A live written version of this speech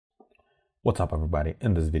What's up everybody?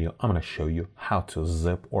 In this video I'm going to show you how to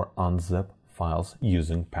zip or unzip files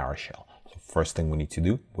using PowerShell. So first thing we need to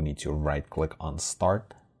do, we need to right click on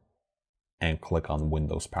Start and click on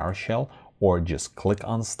Windows PowerShell, or just click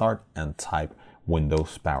on Start and type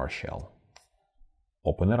Windows PowerShell.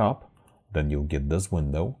 Open it up, then you'll get this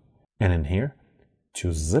window, and in here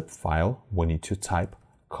to zip file we need to type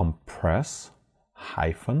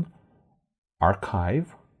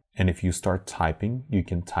compress-archive. And if you start typing, you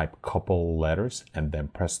can type a couple letters and then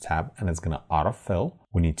press tab and it's going to autofill.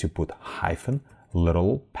 We need to put hyphen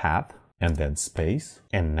LiteralPath and then space.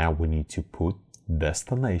 And now we need to put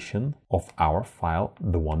destination of our file,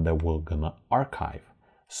 the one that we're going to archive.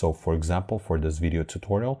 So for example, for this video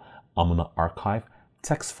tutorial, I'm going to archive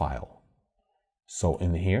text file. So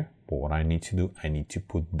in here, what I need to do, I need to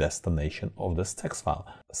put destination of this text file.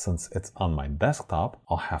 Since it's on my desktop,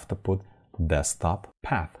 I'll have to put desktop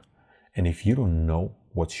path. And if you don't know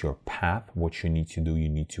what's your path, what you need to do, you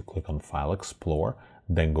need to click on File Explorer,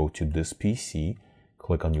 then go to this PC,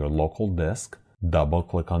 click on your local disk, double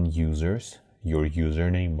click on users, your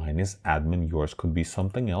username mine is admin, yours could be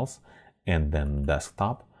something else, and then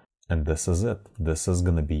desktop, and this is it. This is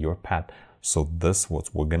going to be your path. So this is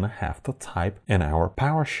what we're going to have to type in our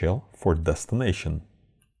PowerShell for destination.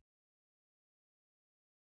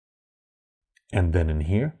 And then in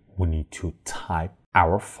here, we need to type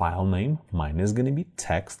our file name. Mine is going to be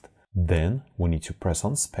text. Then we need to press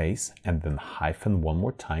on space and then hyphen one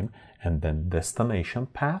more time and then destination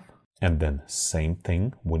path. And then same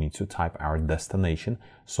thing, we need to type our destination.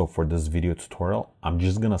 So for this video tutorial, I'm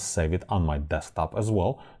just going to save it on my desktop as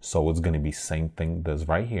well. So it's going to be same thing, this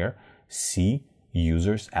right here. C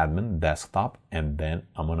users admin desktop, and then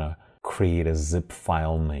I'm going to create a zip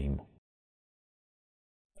file name.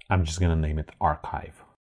 I'm just going to name it archive.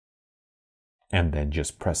 And then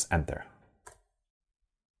just press enter.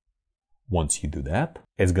 Once you do that,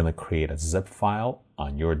 it's going to create a zip file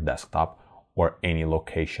on your desktop or any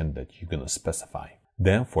location that you're going to specify.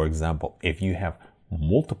 Then, for example, if you have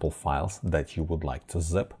multiple files that you would like to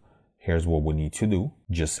zip, here's what we need to do.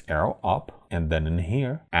 Just arrow up, and then in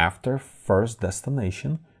here, after first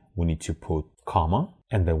destination, we need to put comma,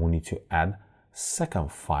 and then we need to add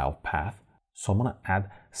second file path. So I'm going to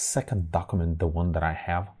add second document, the one that I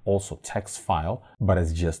have, also text file, but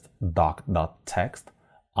it's just doc.txt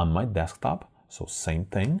on my desktop. So same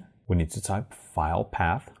thing, we need to type file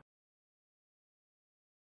path.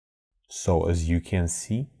 So as you can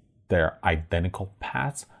see, they're identical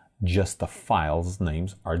paths, just the files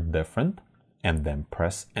names are different, and then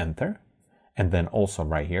press enter. And then also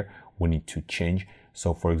right here, we need to change.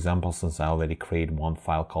 So for example, since I already created one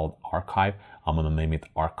file called archive, I'm going to name it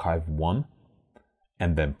archive1.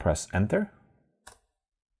 And then press enter.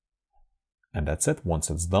 And that's it. Once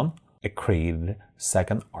it's done, it created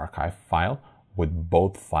second archive file with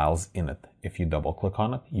both files in it. If you double click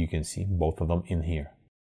on it, you can see both of them in here.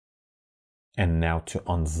 And now to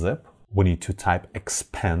unzip, we need to type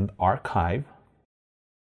expand archive.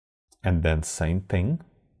 And then same thing,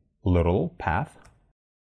 LiteralPath.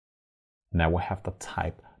 Now we have to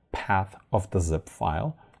type path of the zip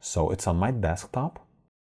file. So it's on my desktop.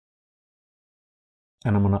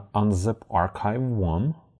 And I'm going to unzip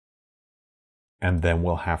archive1, and then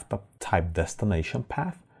we'll have to type destination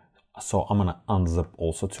path. So I'm going to unzip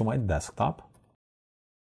also to my desktop.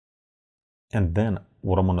 And then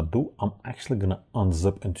what I'm going to do, I'm actually going to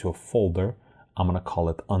unzip into a folder. I'm going to call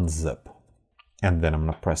it Unzip. And then I'm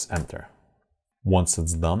going to press enter. Once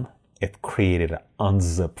it's done, it created an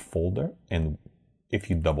unzip folder. And if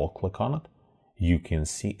you double click on it, you can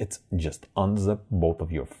see it's just unzipped both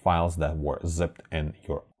of your files that were zipped in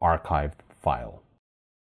your archived file.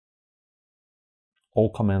 All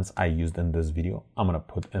commands I used in this video, I'm going to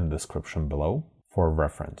put in the description below for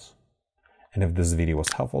reference. And if this video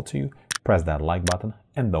was helpful to you, press that like button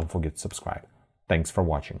and don't forget to subscribe. Thanks for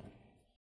watching.